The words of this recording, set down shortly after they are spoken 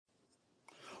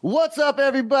What's up,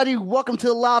 everybody? Welcome to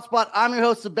the Loud Spot. I'm your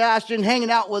host, Sebastian, hanging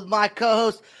out with my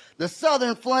co-host, the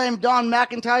Southern Flame, Don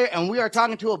McIntyre, and we are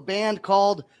talking to a band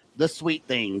called The Sweet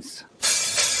Things.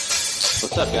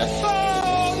 What's up, guys?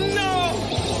 Oh, no!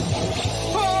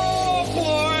 Oh,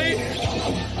 boy!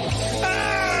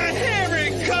 Ah, here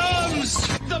it comes!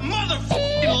 The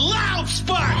motherfucking Loud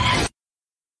Spot!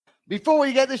 Before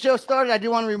we get the show started, I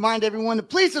do want to remind everyone to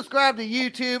please subscribe to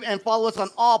YouTube and follow us on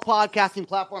all podcasting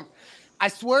platforms. I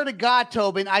swear to God,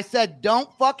 Tobin, I said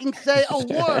don't fucking say a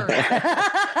word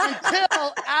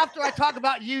until after I talk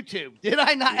about YouTube. Did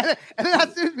I not? And then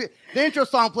as soon as the intro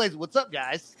song plays, what's up,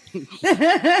 guys?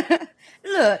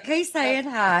 Look, he's saying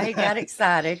hi. He got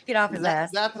excited. Get off his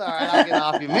ass. That's all right. I'll get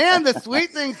off you. Man, The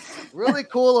Sweet Things, really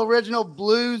cool, original,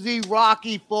 bluesy,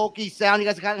 rocky, folky sound. You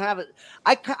guys kind of have it.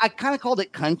 I kind of called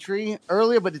it country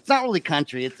earlier, but it's not really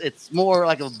country. It's more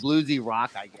like a bluesy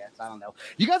rock, I guess. I don't know.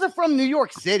 You guys are from New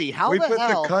York City. How we the put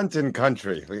hell? the cunt in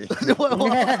country.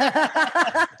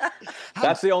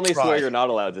 That's the only swear you're not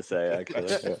allowed to say,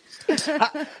 actually.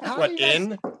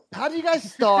 How do you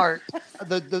guys start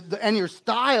the and your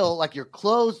style, like your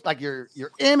clothes, like your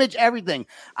image, everything?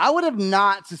 I would have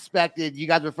not suspected you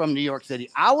guys were from New York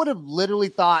City. I would have literally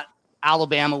thought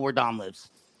Alabama, where Don lives.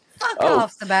 Fuck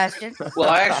off, Sebastian. Well,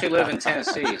 I actually live in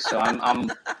Tennessee, so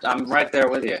I'm right there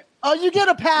with you. Oh, you get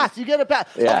a pass. You get a pass.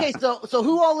 Yeah. Okay, so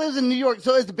who all lives in New York?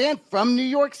 So is the band from New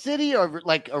York City, or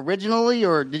like originally,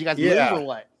 or did you guys move, or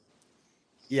what?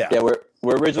 Yeah. Yeah,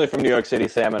 we're originally from New York City.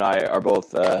 Sam and I are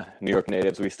both New York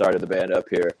natives. We started the band up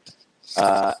here.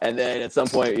 And then at some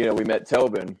point, we met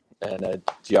Tobin, and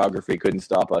geography couldn't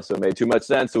stop us. So it made too much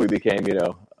sense. So we became,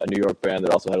 a New York band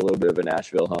that also had a little bit of a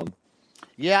Nashville hum.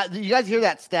 Yeah, you guys hear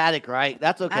that static, right?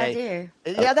 That's okay. I do.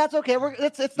 Yeah, that's okay.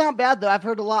 It's not bad though. I've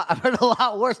heard a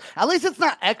lot worse. At least it's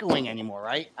not echoing anymore,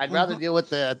 right? I'd rather deal with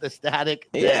the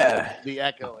static than the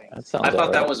echoing. That sounds I thought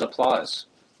all that right. was applause.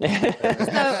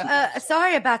 So,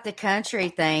 sorry about the country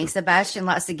thing. Sebastian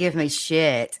likes to give me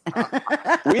shit.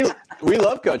 we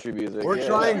love country music. We're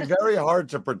trying very hard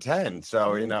to pretend.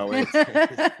 So, it's,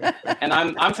 And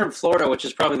I'm from Florida, which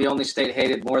is probably the only state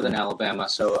hated more than Alabama.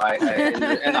 So in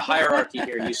the hierarchy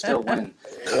here, you still win.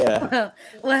 Yeah.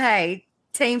 Well, hey,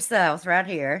 Team South right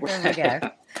here. There we go.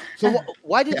 So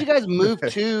why did you guys move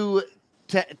to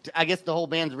I guess the whole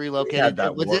band's relocated?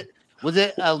 Was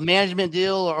it a management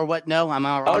deal or what? No, I'm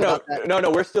all right. Oh no,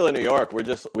 we're still in New York.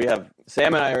 We have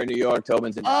Sam and I are in New York.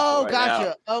 Tobin's in Nashville right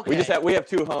gotcha. now. Okay. We have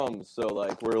two homes, so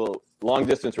like we're a little long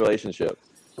distance relationship.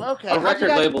 Okay. Our record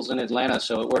label's in Atlanta,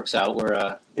 so it works out.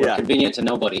 We're convenient to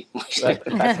nobody.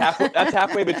 That's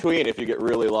halfway between if you get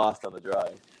really lost on the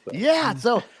drive. So. Yeah.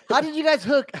 So how did you guys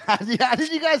hook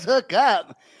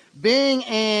up? Being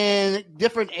in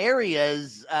different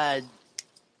areas.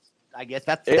 I guess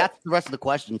that's the rest of the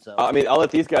question. So I mean, I'll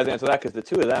let these guys answer that because the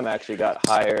two of them actually got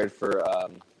hired for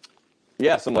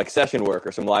some like session work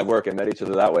or some live work and met each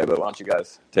other that way. But why don't you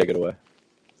guys take it away?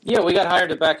 Yeah, we got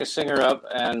hired to back a singer up,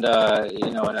 and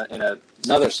in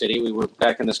another city, we were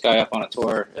backing this guy up on a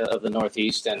tour of the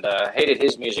Northeast, and hated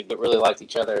his music, but really liked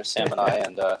each other, Sam and I.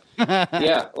 And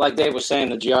like Dave was saying,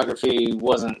 the geography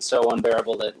wasn't so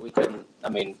unbearable that we couldn't. I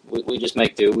mean, we just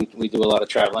make do. We do a lot of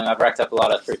traveling. I've racked up a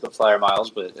lot of frequent flyer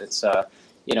miles, but it's I'd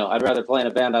rather play in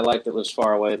a band I like that lives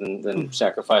far away than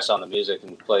sacrifice on the music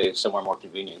and play somewhere more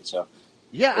convenient. So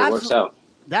yeah, it works out.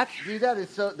 That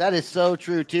is so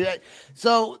true too.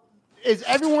 So is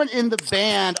everyone in the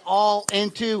band all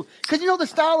into? Because the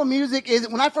style of music is.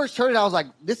 When I first heard it, I was like,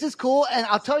 "This is cool." And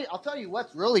I'll tell you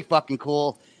what's really fucking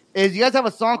cool is you guys have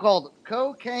a song called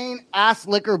 "Cocaine Ass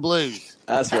Liquor Blues."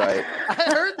 That's right. I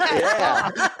heard that.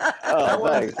 Yeah. Oh,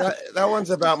 that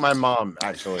one's about my mom,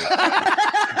 actually.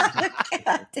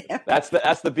 That's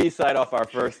the B side off our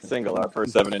first single, our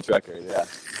first 7-inch record. Yeah,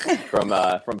 from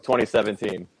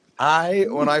 2017.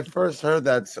 When I first heard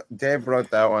that, Dave wrote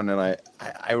that one, and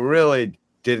I really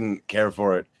didn't care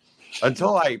for it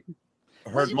until I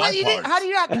heard my part. How do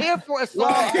you not care for a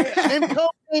song named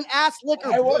 "Cocaine Ass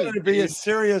Liquor"? I wanted to be a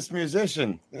serious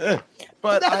musician,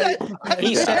 but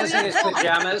He says in his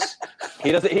pajamas.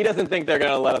 He doesn't think they're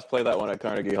gonna let us play that one at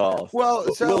Carnegie Hall. Well,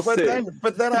 we'll see.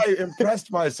 but then I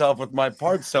impressed myself with my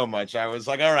part so much. I was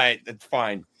like, all right, it's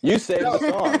fine. You saved the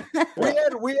song.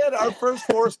 We had our first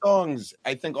 4 songs.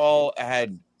 I think all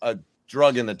had a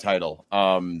drug in the title.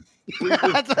 So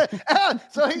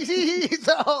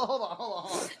hold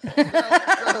on.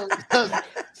 So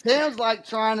Sam's like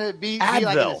trying to be like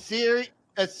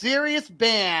a serious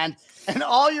band, and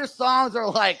all your songs are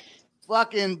like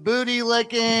fucking booty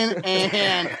licking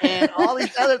and all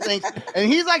these other things.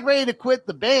 And he's like ready to quit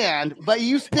the band, but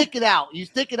you stick it out. You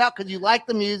stick it out because you like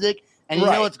the music and you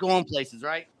know Right. it's going places,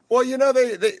 right? Well, you know,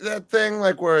 they that thing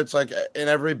like where it's like in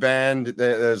every band,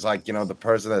 there's like, you know, the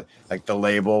person that like the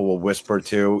label will whisper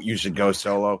to, you should go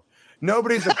solo.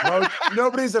 Nobody's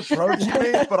approached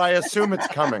me, but I assume it's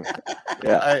coming.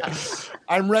 Yeah.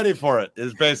 I'm ready for it.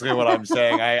 Is basically what I'm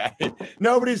saying. I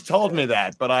nobody's told me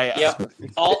that, but I Yep.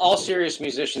 All serious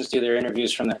musicians do their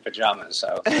interviews from their pajamas.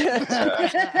 So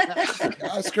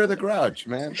Oscar the Grouch,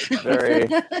 man.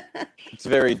 It's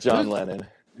very John Lennon.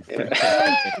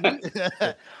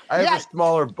 I have Yeah. a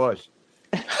smaller bush.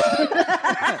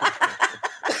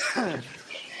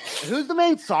 Who's the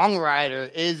main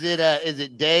songwriter? Is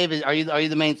it Dave? Are you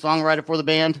the main songwriter for the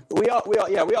band? We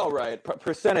all write.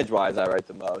 Percentage wise, I write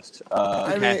the most.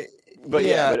 I mean, But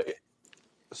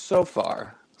so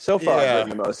far, I've written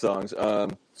the most songs.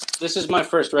 this is my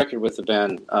first record with the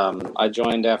band. I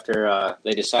joined after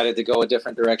they decided to go a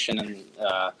different direction,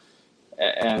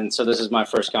 and so this is my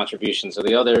first contribution. So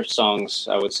the other songs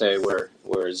I would say were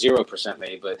 0%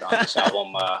 me, but on this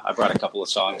album I brought a couple of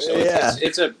songs. So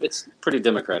it's pretty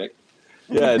democratic.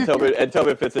 Yeah, and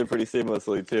Tobin fits in pretty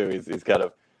seamlessly too. He's kind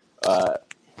of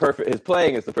perfect. His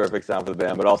playing is the perfect sound for the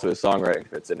band, but also his songwriting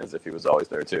fits in as if he was always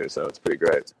there too. So it's pretty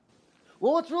great.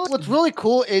 Well, what's really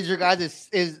cool is your guys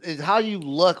is how you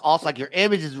look. Also, like your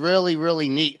image is really, really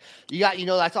neat. You got,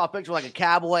 I saw a picture of like a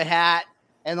cowboy hat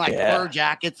and like fur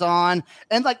jackets on,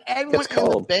 and like everyone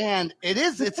in the band,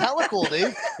 it's hella cool,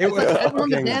 dude.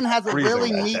 Everyone in the band has a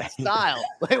really neat style.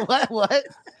 Wait, what?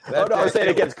 I was saying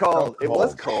it gets cold. It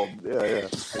was cold. Yeah.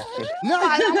 No,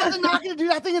 I wasn't knocking it,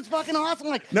 dude. I think it's fucking awesome.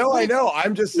 Like, no, I know.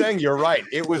 I'm just saying you're right.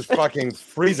 It was fucking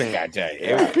freezing that day.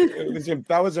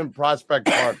 That was in Prospect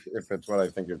Park, if it's what I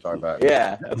think you're talking about.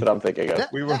 Yeah, that's what I'm thinking of.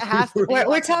 We're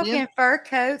talking fur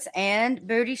coats and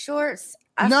booty shorts.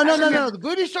 No. The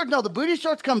booty shorts. No, the booty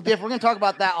shorts come different. We're gonna talk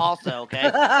about that also. Okay,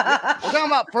 we're talking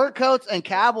about fur coats and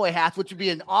cowboy hats, which would be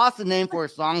an awesome name for a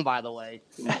song, by the way.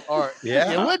 Or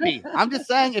it would be. I'm just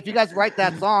saying, if you guys write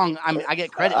that song, I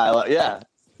get credit. I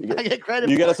get credit.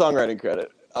 You get a songwriting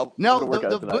credit.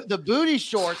 The booty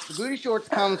shorts. The booty shorts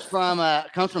comes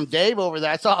from Dave over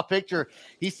there. I saw a picture.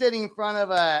 He's sitting in front of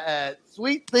a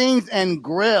Sweet Things and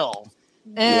Grill.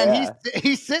 And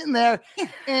he's sitting there,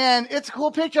 and it's a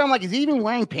cool picture. I'm like, is he even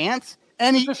wearing pants?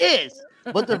 And he is,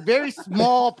 but they're very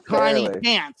small, tiny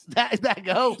pants that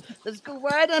go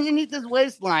right underneath his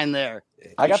waistline there.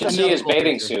 I got to see his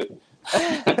bathing suit.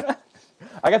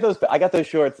 I got those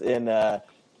shorts in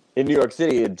New York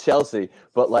City, in Chelsea,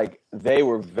 but like they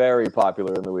were very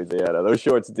popular in Louisiana. Those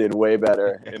shorts did way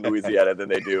better in Louisiana than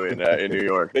they do in New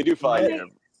York. They do fine here.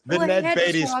 The Ned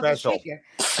Beatty special.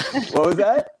 What was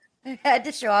that? You had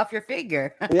to show off your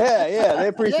figure. Yeah, they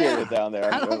appreciate it down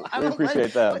there. We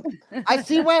appreciate them. I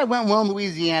see why it went well in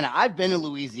Louisiana. I've been to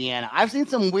Louisiana. I've seen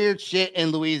some weird shit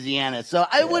in Louisiana, so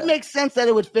it would make sense that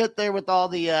it would fit there with all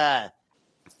the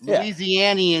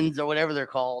Louisianians or whatever they're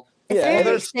called. Yeah,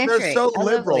 they're so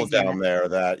liberal down there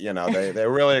that they're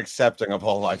really accepting of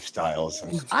all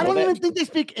lifestyles. I don't even think they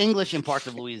speak English in parts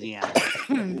of Louisiana.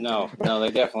 No,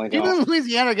 they definitely don't. People in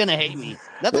Louisiana are gonna hate me.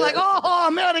 That's like, oh,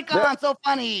 America, so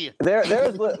funny. They're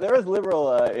as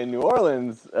liberal in New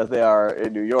Orleans as they are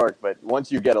in New York, but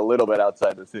once you get a little bit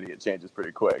outside the city, it changes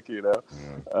pretty quick.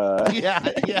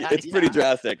 It's pretty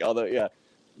drastic. Although,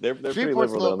 they're pretty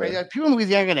liberal down there. People in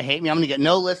Louisiana are gonna hate me. I'm gonna get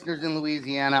no listeners in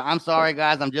Louisiana. I'm sorry,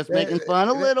 guys. I'm just making fun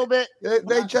a little bit.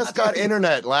 They just got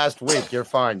internet last week. You're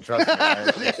fine. Trust me.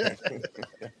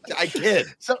 I kid.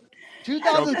 So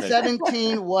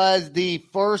 2017 was the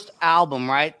first album,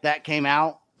 right? That came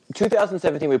out.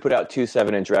 2017, we put out 2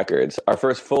 7-inch records. Our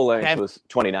first full length was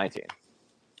 2019.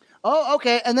 Oh,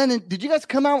 okay. And then did you guys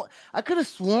come out? I could have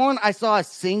sworn I saw a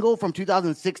single from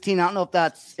 2016. I don't know if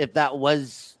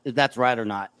that's right or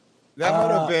not. That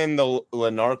would have been the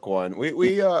Lanark one.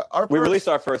 We released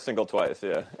our first single twice.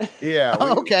 Yeah. Yeah.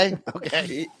 Okay.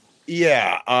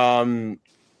 Yeah.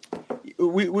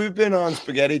 We've been on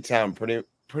Spaghetti Town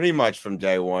pretty much from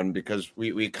day one because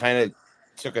we kind of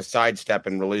took a sidestep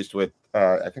and released with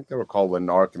I think they were called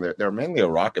Lanark, and they're mainly a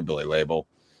rockabilly label,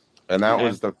 and that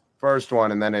was the first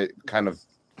one, and then it kind of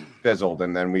fizzled,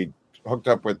 and then we hooked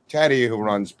up with Teddy, who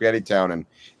runs Spaghetti Town, and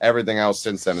everything else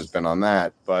since then has been on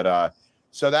that. But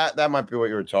so that might be what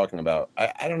you were talking about.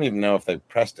 I don't even know if they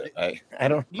pressed it. I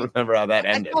don't remember how that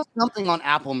ended. I saw something on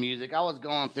Apple Music. I was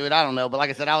going through it. I don't know, but like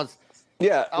I said, I was.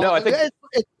 Yeah. No, I think.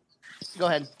 Go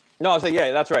ahead. No, I was like,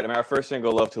 yeah, that's right. I mean, our first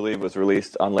single, "Love to Leave," was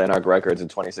released on Lanark Records in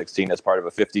 2016 as part of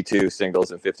a 52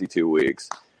 singles in 52 weeks.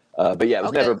 But yeah,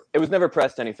 it was never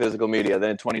pressed any physical media.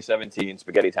 Then in 2017,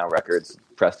 Spaghetti Town Records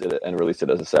pressed it and released it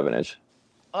as a 7-inch.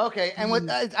 Okay,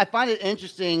 and I find it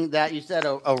interesting that you said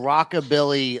a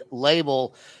rockabilly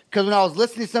label because when I was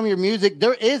listening to some of your music,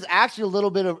 there is actually a little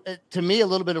bit of, to me, a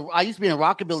little bit of. I used to be in a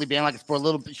rockabilly band, like for a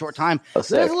little bit short time. Oh, There's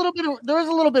sick. a little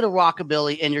bit of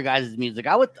rockabilly in your guys' music.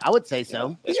 I would say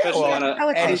so. Especially well, on I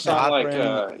would a say song like,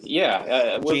 Cochran,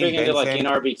 we're Gene big into like Vincent.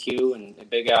 NRBQ and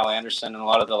Big Al Anderson and a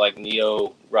lot of the like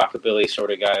neo rockabilly sort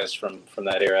of guys from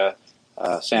that era.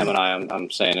 Sam and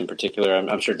I'm saying in particular,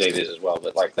 I'm sure Dave is as well,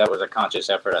 but like that was a conscious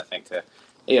effort, I think, to,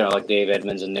 like Dave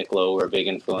Edmonds and Nick Lowe were a big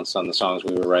influence on the songs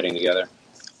we were writing together.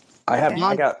 I got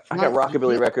Not-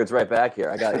 rockabilly records right back here.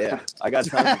 I got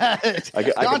tons. I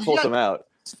can pull some out.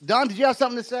 Don, did you have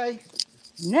something to say?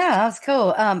 No, that was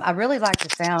cool. I really like the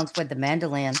sounds with the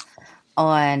mandolin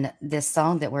on this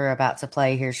song that we're about to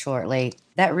play here shortly.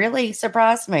 That really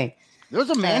surprised me. There's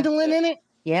a mandolin in it.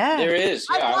 Yeah. There is.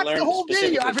 Yeah, I watched learned the whole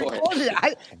video. I specifically for it.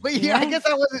 recorded it. I guess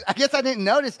I wasn't. I guess I didn't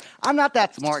notice. I'm not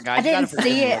that smart, guys. I didn't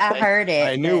see it. I heard it.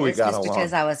 I knew but we it's got just along.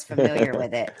 because I was familiar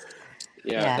with it.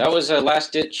 Yeah, Yeah. that was a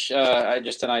last ditch.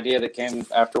 Just an idea that came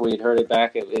after we had heard it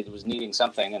back. It was needing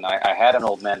something, and I had an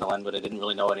old mandolin, but I didn't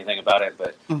really know anything about it.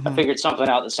 But I figured something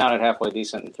out that sounded halfway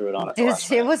decent and threw it on it.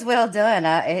 It was well done.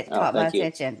 It caught my thank you.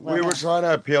 attention. Well We were done. trying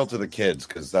to appeal to the kids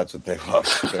because that's what they love.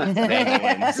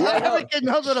 Mandolins. Every kid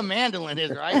knows what a mandolin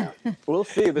is, right? We'll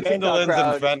see. The TikTok Mandolins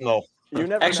and crowd. fentanyl. You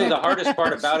never Actually, know. the hardest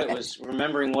part about it was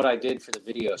remembering what I did for the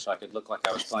video, so I could look like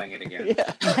I was playing it again. Yeah.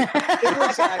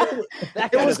 That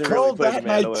It guy was doesn't really cold play that the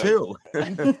night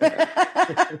mandolin.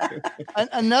 too.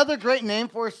 Another great name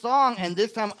for a song, and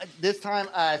this time,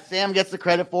 Sam gets the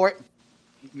credit for it.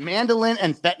 Mandolin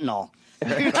and fentanyl.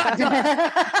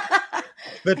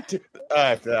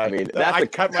 I mean, I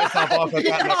cut myself off at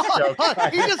that next joke.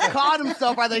 He just caught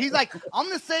himself right there. He's like, I'm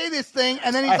gonna say this thing,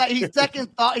 and then he's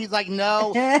second thought. He's like,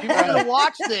 no, you're gonna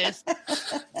watch this.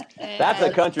 That's a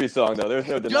country song, though. There's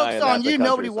no denying. Joke's on that's a you. country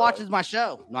Nobody song. watches my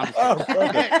show. No, I'm just Oh, kidding.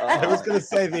 okay. I was going to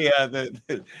say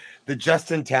the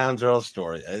Justin Townsend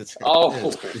story.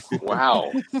 Oh,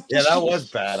 wow. Yeah, that was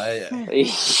bad.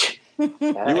 You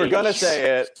were gonna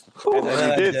say it, and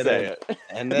then you did say it.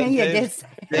 And then You Dave, did say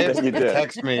Dave's You gonna did.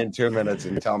 text me in 2 minutes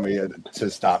and tell me to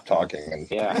stop talking. And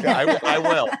Yeah. I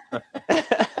will.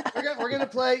 We're gonna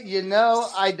play "You Know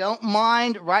I Don't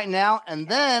Mind" right now, and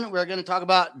then we're gonna talk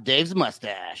about Dave's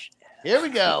mustache. Here we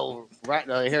go. Right,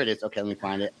 here it is. Okay, let me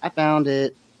find it. I found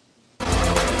it.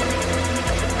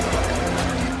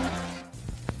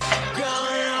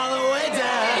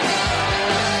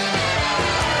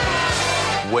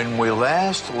 When we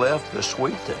last left the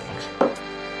sweet things.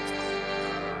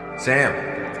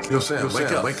 Sam. Yo, Sam,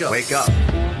 wake up. Wake up. Wake up.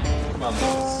 Come on,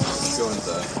 let's go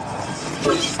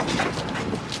inside.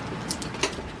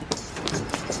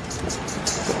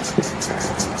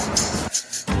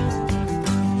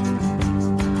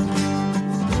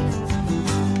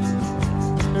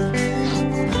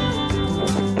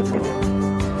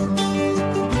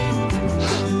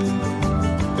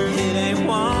 It ain't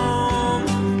warm,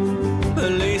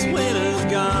 at least winter's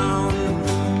gone.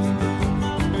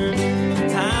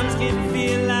 Times can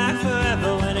feel like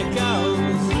forever when it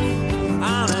goes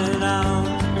on and on.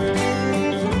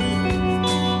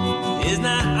 It's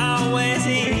not always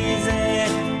easy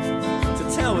to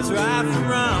tell what's right from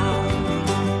wrong.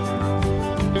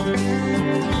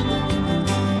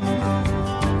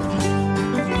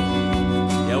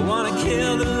 You wanna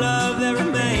kill the love that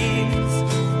remains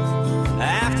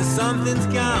after something's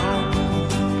gone.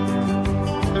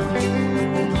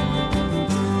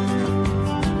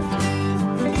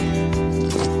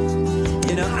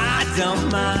 You know, I don't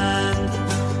mind.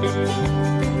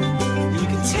 You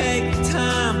can take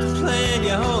time to plan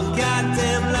your whole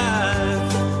goddamn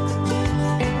life.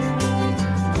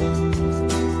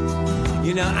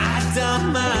 You know, I don't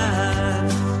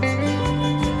mind.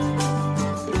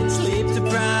 Sleep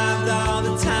deprived all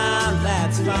the time,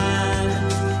 that's fine.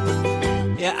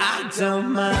 Yeah, I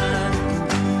don't mind.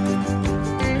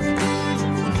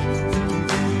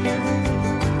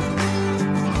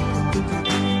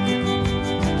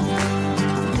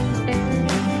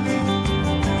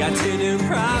 Got two new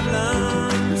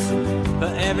problems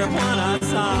for everyone I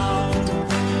solve.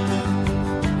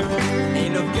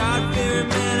 Ain't no God-fearing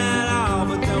man at all,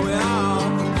 but don't we all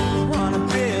wanna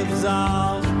be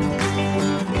absolved?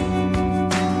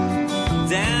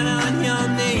 Down on your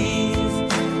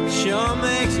knees sure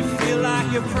makes you feel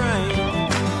like you're praying.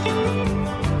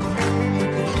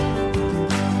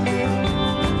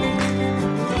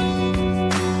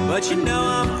 But you know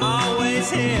I'm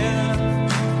always here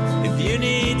if you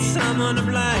need someone to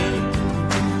blame.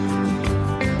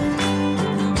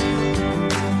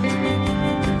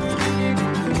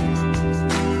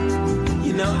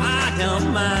 You know I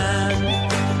don't mind.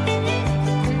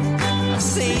 I've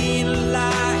seen a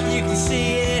lot, you can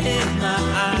see it in my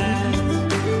eyes.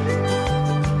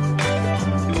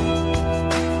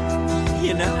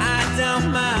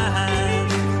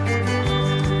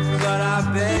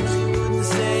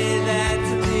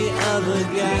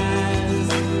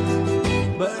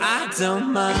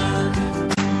 don't mind.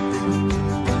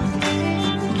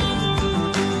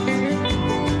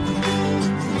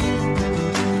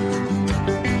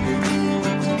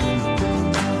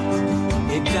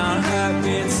 It don't hurt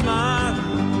being smart,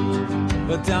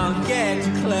 but don't get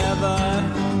clever.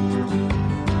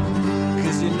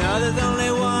 'Cause you know there's only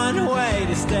one way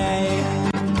to stay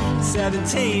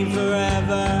 17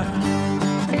 forever.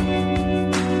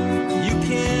 You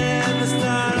can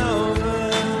start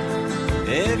over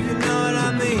if you know what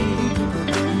I mean.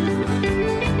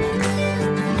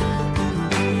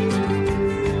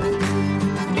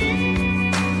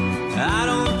 I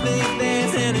don't think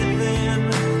there's anything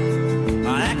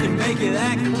that could make it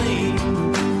that clean.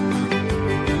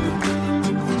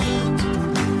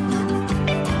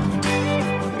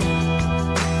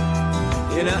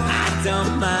 You know, I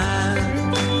don't mind.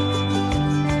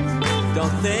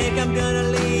 Don't think I'm gonna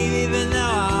leave, even though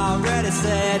I already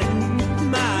said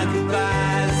my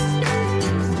goodbyes.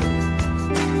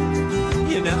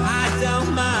 You know, I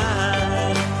don't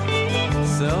mind.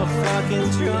 So fucking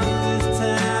drunk this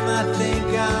time, I think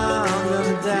I'm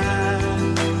gonna die.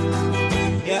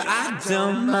 Yeah, I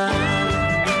don't mind.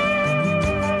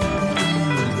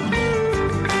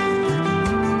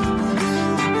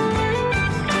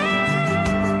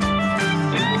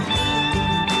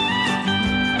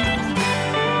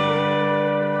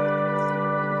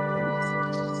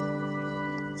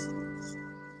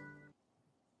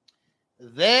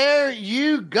 There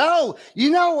you go. You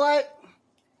know what?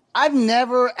 I've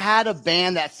never had a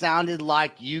band that sounded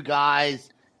like you guys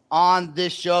on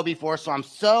this show before, so I'm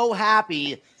so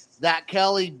happy that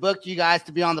Kelly booked you guys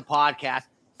to be on the podcast.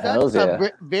 That's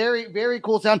a very, very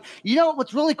cool sound. You know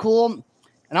what's really cool, and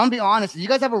I'm going to be honest, you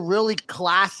guys have a really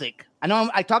classic. I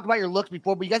know I talked about your looks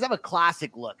before, but you guys have a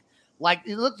classic look. Like,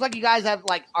 it looks like you guys have,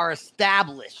 like, are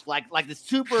established, like this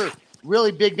super,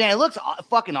 really big band. It looks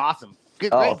fucking awesome.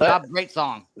 Great job, great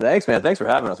song. Thanks, man. Thanks for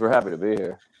having us. We're happy to be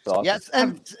here. Awesome. Yes,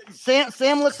 and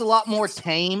Sam looks a lot more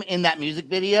tame in that music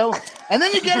video, and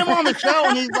then you get him on the show,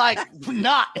 and he's like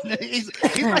not. He's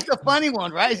like the funny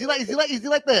one, right? Is he like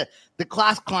the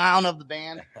class clown of the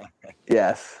band?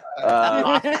 Yes.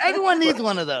 Everyone needs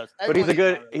one of those. But he's a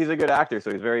good actor,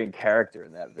 so he's very in character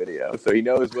in that video. So he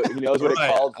knows what it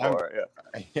called for.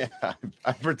 Yeah,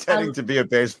 I'm pretending to be a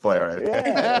bass player.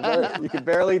 Yeah, you can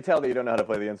barely tell that you don't know how to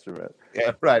play the instrument.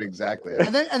 Yeah, right, exactly.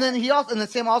 And then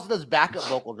Sam also does backup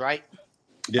vocals, right?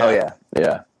 Yeah. Oh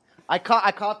yeah. I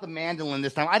caught the mandolin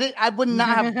this time. I would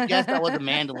not have guessed that was a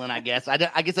mandolin. I guess I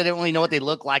guess I didn't really know what they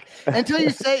look like until you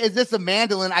say, "Is this a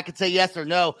mandolin?" I could say yes or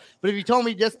no. But if you told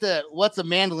me just what's a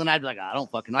mandolin, I'd be like, I don't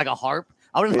fucking like a harp.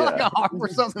 I would have like a harp or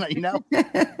something, you know.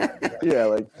 Yeah,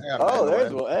 like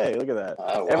there's one. Hey, look at that.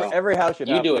 Oh, wow. Every house should.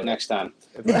 You do it next time.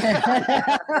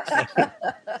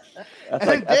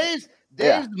 And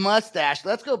Dave's mustache.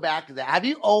 Let's go back to that. Have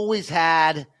you always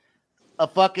had a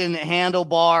fucking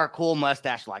handlebar, cool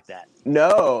mustache like that?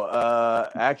 No,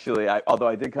 actually, although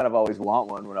I did kind of always want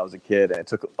one when I was a kid, and it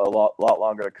took a lot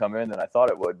longer to come in than I thought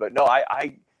it would. But no,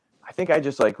 I think I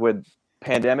just like when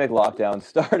pandemic lockdown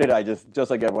started, I just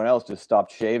like everyone else, just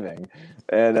stopped shaving,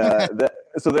 and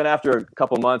so then after a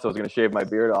couple months, I was going to shave my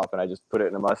beard off, and I just put it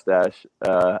in a mustache,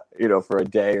 for a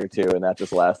day or two, and that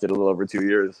just lasted a little over 2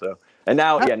 years. So, and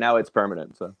now it's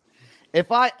permanent. So. If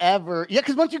I ever,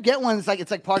 because once you get one,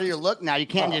 it's like part of your look now. You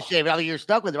can't just shave it. You're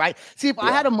stuck with it, right? See, if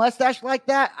I had a mustache like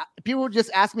that, people would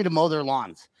just ask me to mow their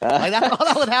lawns. Like that's all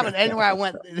that would happen anywhere I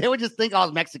went. They would just think I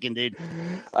was Mexican, dude.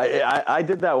 I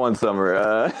did that one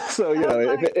summer. So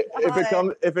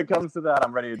if it comes to that,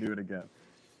 I'm ready to do it again.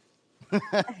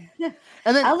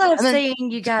 I love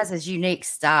seeing you guys' unique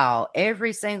style.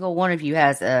 Every single one of you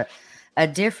has a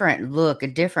different look, a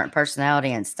different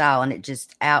personality and style, and it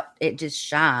just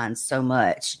shines so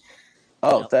much.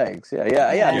 Oh, thanks.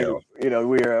 Yeah.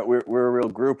 We're a real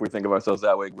group. We think of ourselves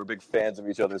that way. We're big fans of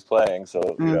each other's playing.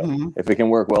 So if we can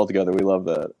work well together, we love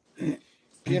that.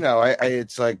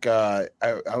 It's like I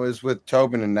was with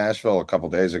Tobin in Nashville a couple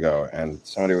days ago, and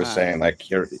somebody was saying like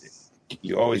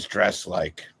you always dress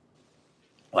like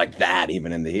that,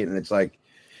 even in the heat, and it's like,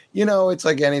 it's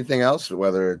like anything else,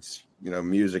 whether it's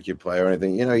music you play or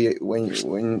anything.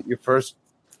 When you first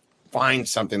find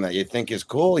something that you think is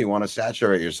cool, you want to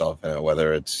saturate yourself in it,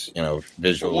 whether it's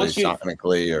visually,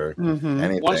 sonically, or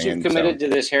anything. Once you've committed to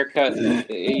this haircut,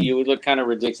 you would look kind of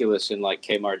ridiculous in like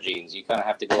Kmart jeans. You kind of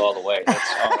have to go all the way.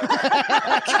 That's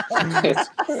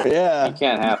all. You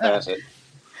can't half-ass it.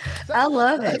 I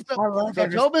love it. I love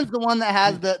it. Tobin's the one that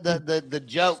has the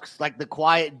jokes, like the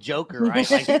quiet joker, right?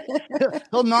 Like,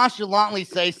 he'll nonchalantly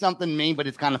say something mean, but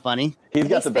it's kind of funny. He's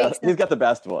got the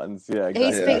best ones. Yeah, exactly.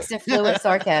 He speaks in fluent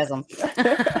sarcasm.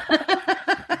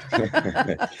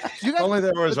 You guys, Only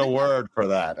there was a word for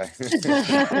that.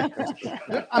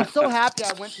 I'm so happy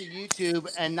I went to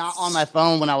YouTube and not on my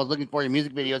phone when I was looking for your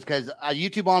music videos, because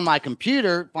YouTube on my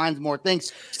computer finds more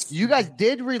things. You guys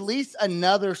did release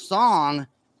another song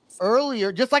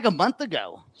earlier, just like a month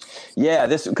ago. Yeah,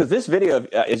 because this video,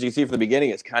 as you see from the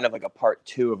beginning, is kind of like a part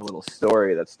 2 of a little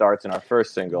story that starts in our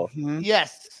first single.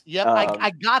 Yes. Yep.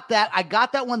 I got that. I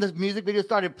got that when the music video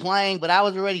started playing, but I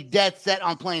was already dead set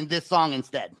on playing this song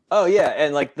instead. Oh yeah,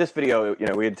 and like this video,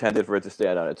 we intended for it to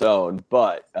stand on its own,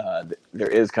 but there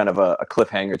is kind of a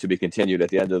cliffhanger to be continued at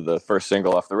the end of the first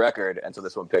single off the record, and so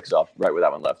this one picks up right where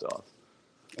that one left off.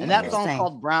 And that song's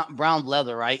called Brown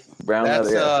Leather, right? Brown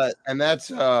Leather. Yeah. And that's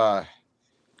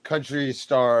country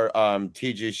star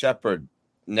T.G. Shepherd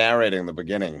narrating the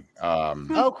beginning.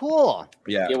 Oh, cool.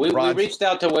 Yeah, Yeah, we reached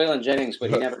out to Waylon Jennings, but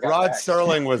he never got Rod back.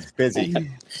 Serling was busy.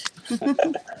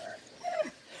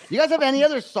 You guys have any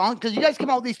other songs? Because you guys come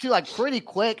out with these two like pretty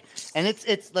quick, and it's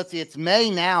let's see, it's May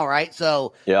now, right?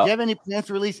 So do you have any plans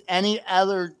to release any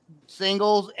other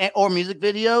singles or music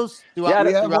videos throughout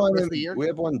the rest of the year? We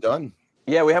have one done.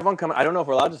 Yeah, we have one coming. I don't know if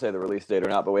we're allowed to say the release date or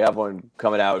not, but we have one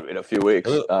coming out in a few weeks.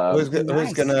 Who's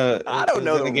gonna? I don't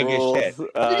know the give rules. you shit.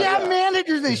 You have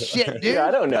managers and shit, dude. Yeah,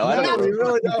 I don't know. I don't We know.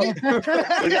 really don't.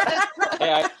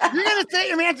 You're gonna say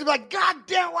your manager like, God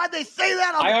damn, why'd they say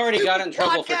that? On I already the got in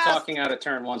trouble for podcast?" talking out of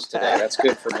turn once today. That's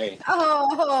good for me.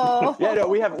 Oh, Yeah, no,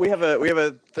 we have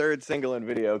a third single and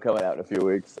video coming out in a few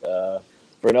weeks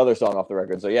for another song off the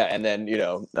record. So yeah, and then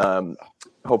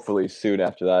hopefully soon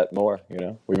after that more.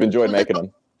 We've enjoyed making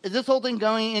them. Is this whole thing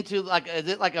going into is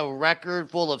it like a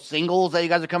record full of singles that you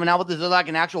guys are coming out with? Is there like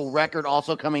an actual record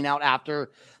also coming out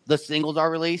after the singles are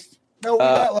released? No, we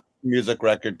got like a music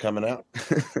record coming out.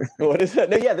 What is that?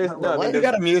 No, yeah, there's We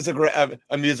got a music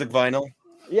vinyl.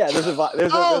 yeah, there's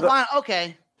Fine.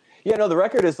 Okay. Yeah, no, the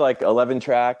record is like 11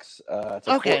 tracks. It's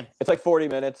like Okay. it's like 40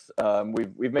 minutes.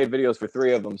 We've made videos for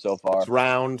 3 of them so far, It's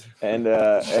round. and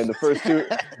the first 2,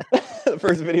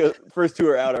 first 2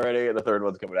 are out already, and the third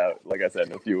one's coming out, like I said,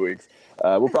 in a few weeks.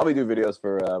 We'll probably do videos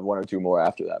for 1 or 2 more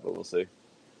after that, but we'll see.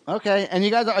 Okay. And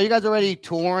are you guys already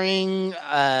touring?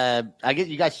 I guess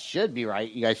you guys should be,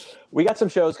 right? You guys. We got some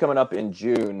shows coming up in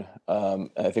June.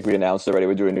 I think we announced already.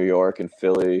 We're doing New York and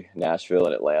Philly, Nashville,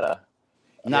 and Atlanta.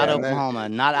 Not Yeah, and then- Oklahoma,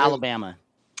 not Alabama.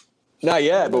 Not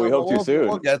yet, but we hope to soon.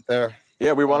 We'll get there.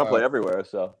 Yeah, we want to play everywhere.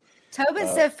 So Tobin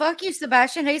said, "Fuck you,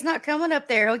 Sebastian. He's not coming up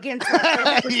there. He'll get in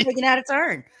trouble for taking out a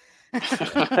turn."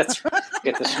 That's right.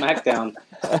 Get the smackdown.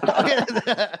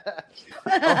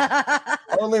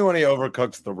 Only when he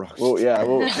overcooks the roast. well, yeah,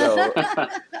 so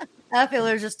I feel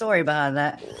there's a story behind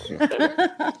that.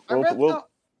 we'll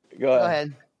Go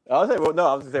ahead. I was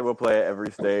gonna say we'll play every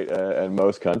state and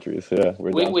most countries. Yeah,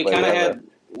 We kind of had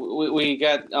we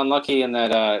got unlucky in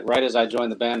that right as I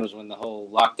joined the band was when the whole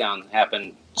lockdown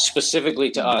happened specifically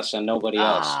to us and nobody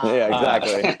else. Yeah,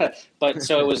 exactly. But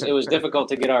so it was difficult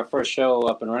to get our first show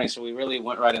up and running. So we really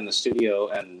went right in the studio,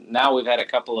 and now we've had a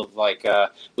couple of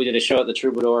we did a show at the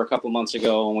Troubadour a couple months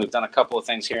ago, and we've done a couple of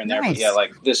things here and there. Nice. But yeah,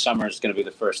 like this summer is going to be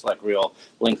the first real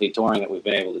lengthy touring that we've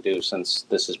been able to do since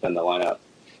this has been the lineup.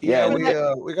 Yeah,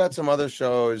 we got some other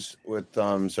shows with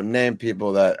some named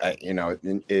people that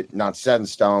it not set in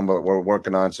stone, but we're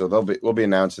working on. So we'll be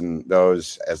announcing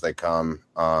those as they come.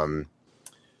 Yeah,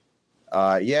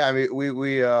 I mean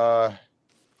we'll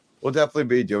definitely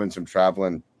be doing some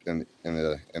traveling in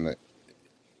the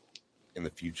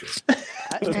future.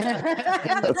 That's a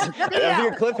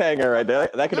cliffhanger right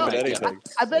there. That could have been anything.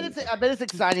 I bet it's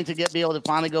exciting to be able to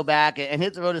finally go back and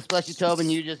hit the road, especially Tobin.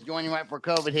 You just joining right before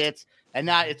COVID hits, and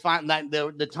now it's fine.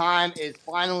 The time is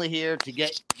finally here to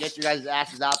get your guys'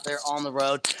 asses out there on the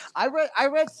road. I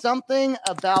read something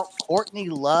about Courtney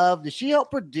Love. Did she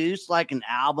help produce like an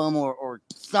album or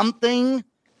something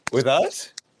With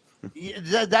us?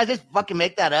 Did I just fucking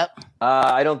make that up?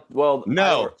 I don't. Well,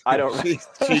 No, I don't. She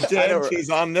did.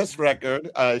 She's on this record.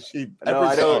 No,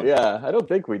 I don't. Yeah, I don't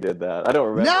think we did that. I don't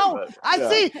remember. No, but, I yeah.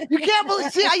 see. You can't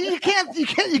believe. See, you can't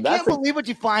believe what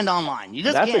you find online. You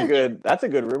just That's can't. That's a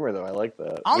good rumor though. I like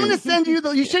that. I'm gonna send you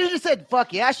the. You should have just said,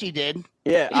 "Fuck yeah, she did."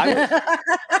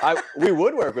 Yeah, we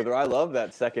would work with her. I love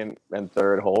that second and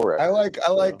third whole record. I like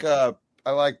About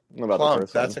the Plump.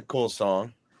 first one. That's a cool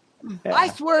song. Yeah. I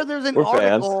swear, there's an We're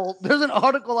fans. article. There's an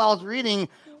article I was reading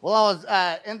while I was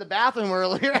in the bathroom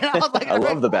earlier, and I was like, I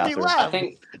love the read Courtney bathroom. Love. I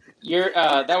think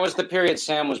that was the period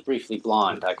Sam was briefly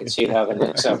blonde. I could see it having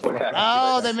except for that.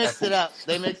 Oh, they mixed it up.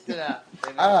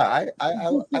 I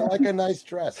like a nice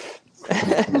dress.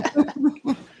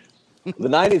 The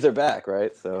 90s are back,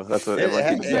 right? So that's what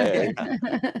everyone keeps saying.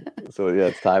 So yeah,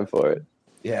 it's time for it.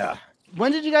 Yeah.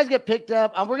 when did you guys get picked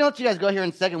up? We're gonna let you guys go here in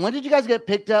a second. When did you guys get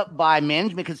picked up by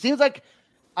management? Because it seems like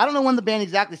I don't know when the band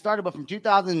exactly started, but from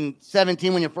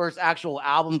 2017 when your first actual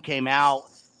album came out,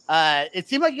 it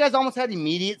seemed like you guys almost had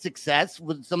immediate success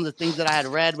with some of the things that I had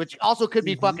read, which also could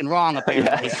be fucking wrong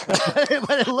apparently.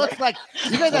 But it looks like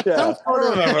you guys had some sort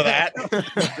of remember that.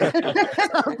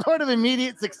 some sort of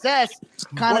immediate success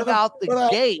kind of out the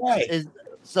gate.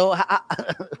 So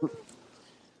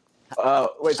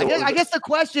wait. I guess the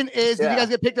question is, did you guys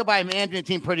get picked up by a management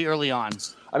team pretty early on?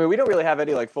 I mean, we don't really have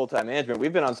any like full-time management.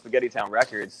 We've been on Spaghetti Town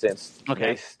Records since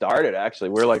they started. Actually,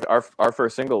 we're like our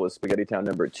first single was Spaghetti Town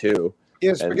 #2.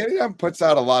 Yeah, Spaghetti Town puts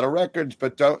out a lot of records,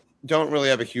 but don't really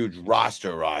have a huge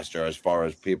roster as far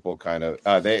as people kind of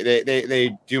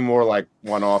they do more like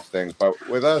one-off things. But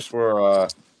with us, we're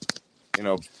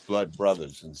blood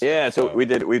brothers and stuff. Yeah, so we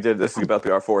did. This is about to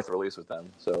be our 4th release with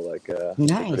them. So like,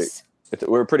 nice.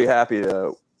 We're pretty happy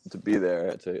to be there.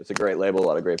 It's a great label, a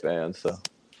lot of great bands. So.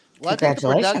 Well,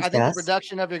 Congratulations, I think the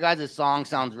production of your guys' song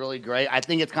sounds really great. I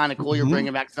think it's kind of cool. You're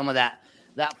bringing back some of that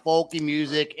folky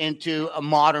music into a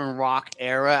modern rock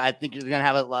era. I think you're gonna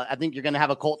have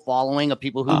a cult following of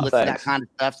people who listen to that kind of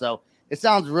stuff. So it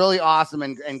sounds really awesome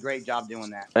and great job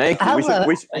doing that. Thank you.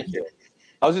 Thank you.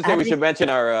 I was just saying we should mention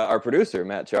our producer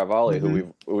Matt Chiavalli,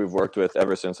 who we've worked with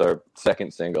ever since our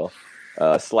second single,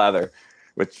 Slather,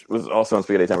 which was also on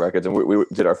Spaghetti Town Records, and we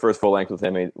did our first full length with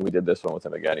him. And we did this one with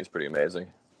him again. He's pretty amazing.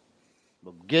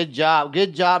 Good job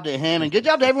to him, and good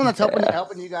job to everyone that's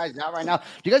helping you guys out right now. Do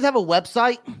you guys have a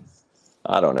website?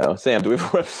 I don't know, Sam. Do we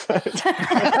have a website?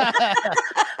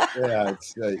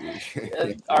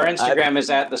 Our Instagram is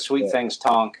at the Sweet Things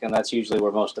Tonk, and that's usually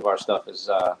where most of our stuff is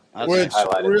which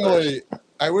highlighted. Really,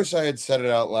 I wish I had said it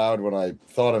out loud when I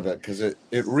thought of it because it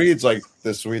reads like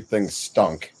the Sweet Things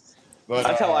Stunk. But,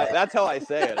 that's how I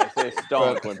say it. I say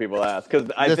stonk when people ask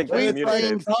because I think Sweet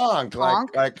Things Tonk,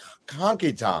 like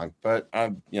honky tonk, but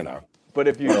But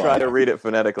if you try to read it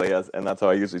phonetically, and that's how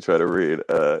I usually try to read,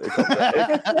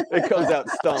 it comes out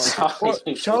stonk. Well,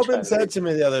 Tobin said to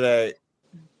me the other day,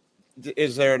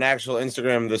 "Is there an actual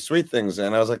Instagram of the Sweet Things?"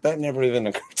 And I was like, "That never even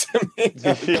occurred to me."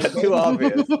 Yeah, too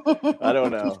obvious. I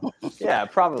don't know. Yeah,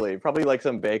 probably like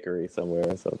some bakery somewhere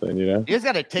or something. You guys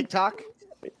got a TikTok?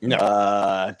 No.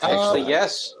 Actually,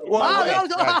 yes. My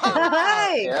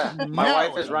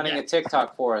wife is running a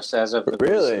TikTok for us as of the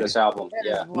release of this album.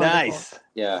 Yeah. Nice.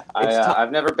 Yeah.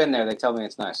 I've never been there. They tell me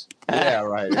it's nice. Yeah,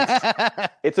 right.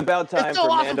 It's about time it's so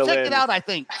for awesome. mandolins. Check it out, I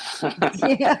think.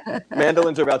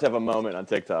 Mandolins are about to have a moment on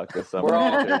TikTok this summer.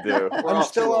 I'm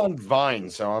still on Vine,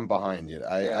 so I'm behind you.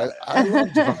 I love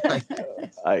Vine.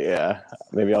 Yeah.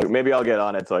 Maybe I'll get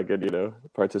on it so I could,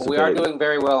 participate. We are doing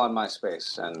very well on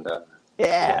MySpace, and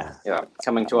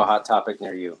coming to a hot topic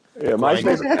near you. Yeah,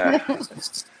 MySpace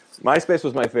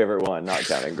was my favorite one, not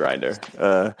counting Grindr.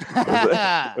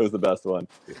 It was the best one.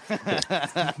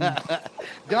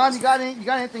 Don, you got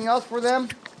anything else for them?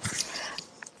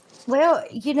 Well,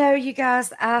 you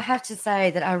guys, I have to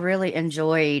say that I really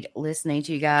enjoyed listening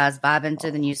to you guys vibing to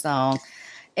the new song.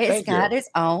 It's got its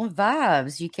own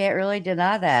vibes. You can't really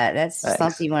deny that. That's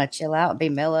something you want to chill out and be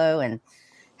mellow and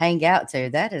hang out to.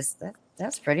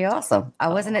 That's pretty awesome. I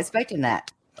wasn't expecting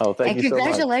that. Oh, thank you so much. And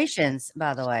congratulations,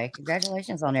 by the way.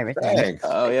 Congratulations on everything. Thanks.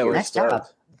 Oh, yeah, we're nice job.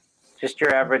 Just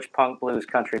your average punk blues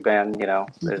country band,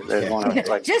 There's one of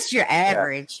like just your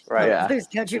average blues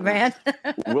country band.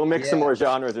 We'll mix some more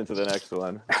genres into the next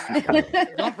one.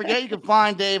 Don't forget, you can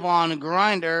find Dave on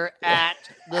Grindr at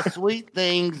the Sweet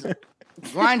Things.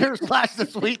 Grindr / the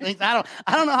Sweet Things. I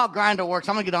don't know how Grindr works.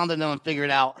 I'm gonna get on there and figure it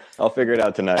out. I'll figure it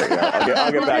out tonight. Yeah.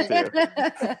 I'll get back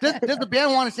to you. Does the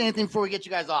band want to say anything before we get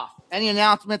you guys off? Any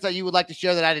announcements that you would like to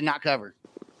share that I did not cover?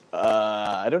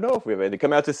 I don't know if we have anything.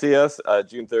 Come out to see us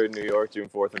June 3rd in New York, June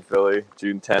 4th in Philly,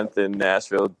 June 10th in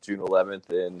Nashville, June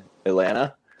 11th in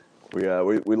Atlanta.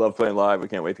 We love playing live. We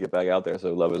can't wait to get back out there.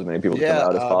 So we love as many people to come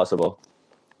out as possible.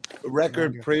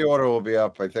 Record pre-order will be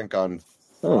up, I think, on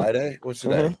Friday. What's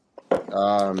today?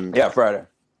 Friday.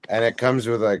 And it comes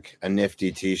with like a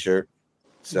nifty T-shirt.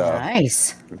 So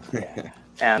nice.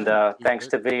 And thanks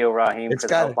to Video Raheem for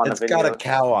the help on the video. It's got a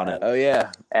cow on it. Oh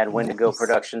yeah. And Wendigo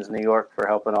Productions New York for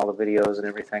helping all the videos and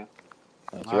everything.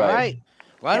 That's all right.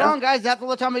 Right on, guys. That's all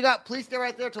the time we got. Please stay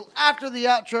right there till after the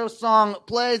outro song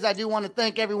plays. I do want to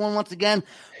thank everyone once again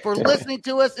for listening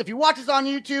to us. If you watch us on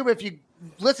YouTube, if you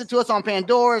listen to us on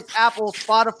Pandora, Apple,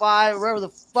 Spotify, wherever the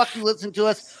fuck you listen to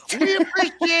us, we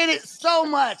appreciate it so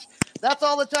much. That's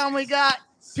all the time we got.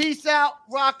 Peace out,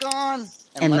 rock on,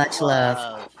 and much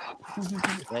love.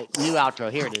 Wait, new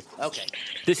outro. Here it is. Okay.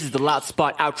 This is the Loud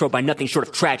Spot outro by Nothing Short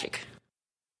of Tragic.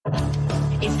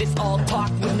 Is this all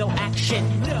talk with no action?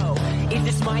 No. Is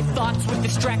this my thoughts with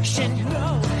distraction?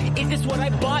 No. Is this what I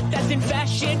bought that's in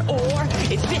fashion? Or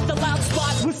is this the loud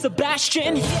spot with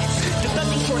Sebastian? Yes. Does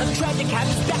nothing short of tragic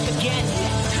happen back again?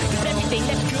 Yes. Does everything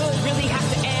that's good really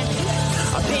have to end?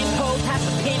 Yes. A pin post has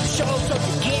a pin show, so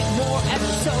to get more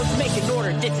episodes, make an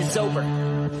order, this is over.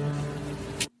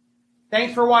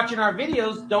 Thanks for watching our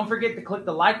videos. Don't forget to click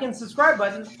the like and subscribe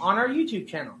button on our YouTube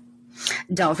channel.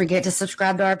 Don't forget to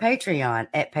subscribe to our Patreon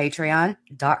at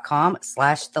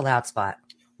patreon.com/theloudspot.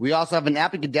 We also have an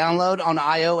app you can download on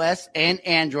iOS and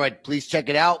Android. Please check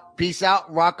it out. Peace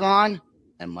out, rock on,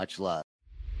 and much love.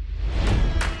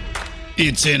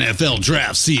 It's NFL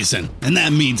draft season, and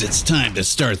that means it's time to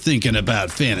start thinking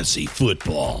about fantasy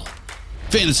football.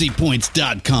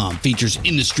 FantasyPoints.com features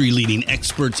industry-leading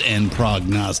experts and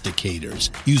prognosticators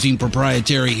using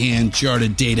proprietary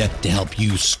hand-charted data to help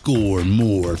you score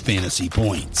more fantasy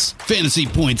points.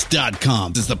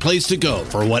 FantasyPoints.com is the place to go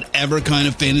for whatever kind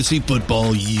of fantasy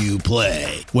football you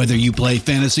play. Whether you play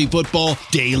fantasy football,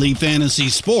 daily fantasy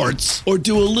sports, or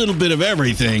do a little bit of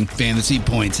everything, Fantasy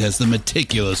Points has the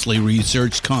meticulously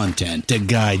researched content to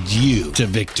guide you to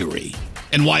victory.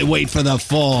 And why wait for the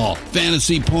fall?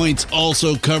 Fantasy Points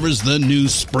also covers the new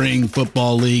spring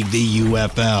football league, the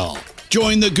UFL.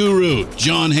 Join the guru,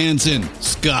 John Hansen,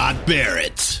 Scott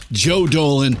Barrett, Joe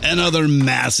Dolan, and other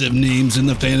massive names in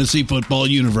the fantasy football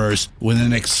universe with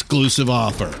an exclusive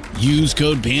offer. Use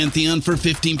code Pantheon for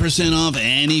 15% off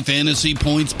any Fantasy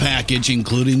Points package,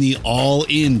 including the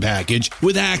all-in package,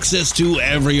 with access to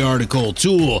every article,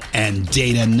 tool, and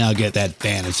data nugget that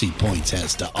Fantasy Points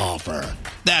has to offer.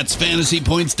 That's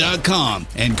FantasyPoints.com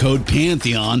and code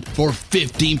Pantheon for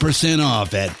 15%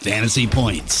 off at Fantasy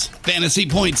Points.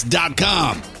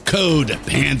 FantasyPoints.com, code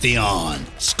Pantheon.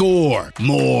 Score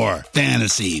more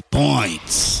fantasy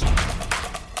points.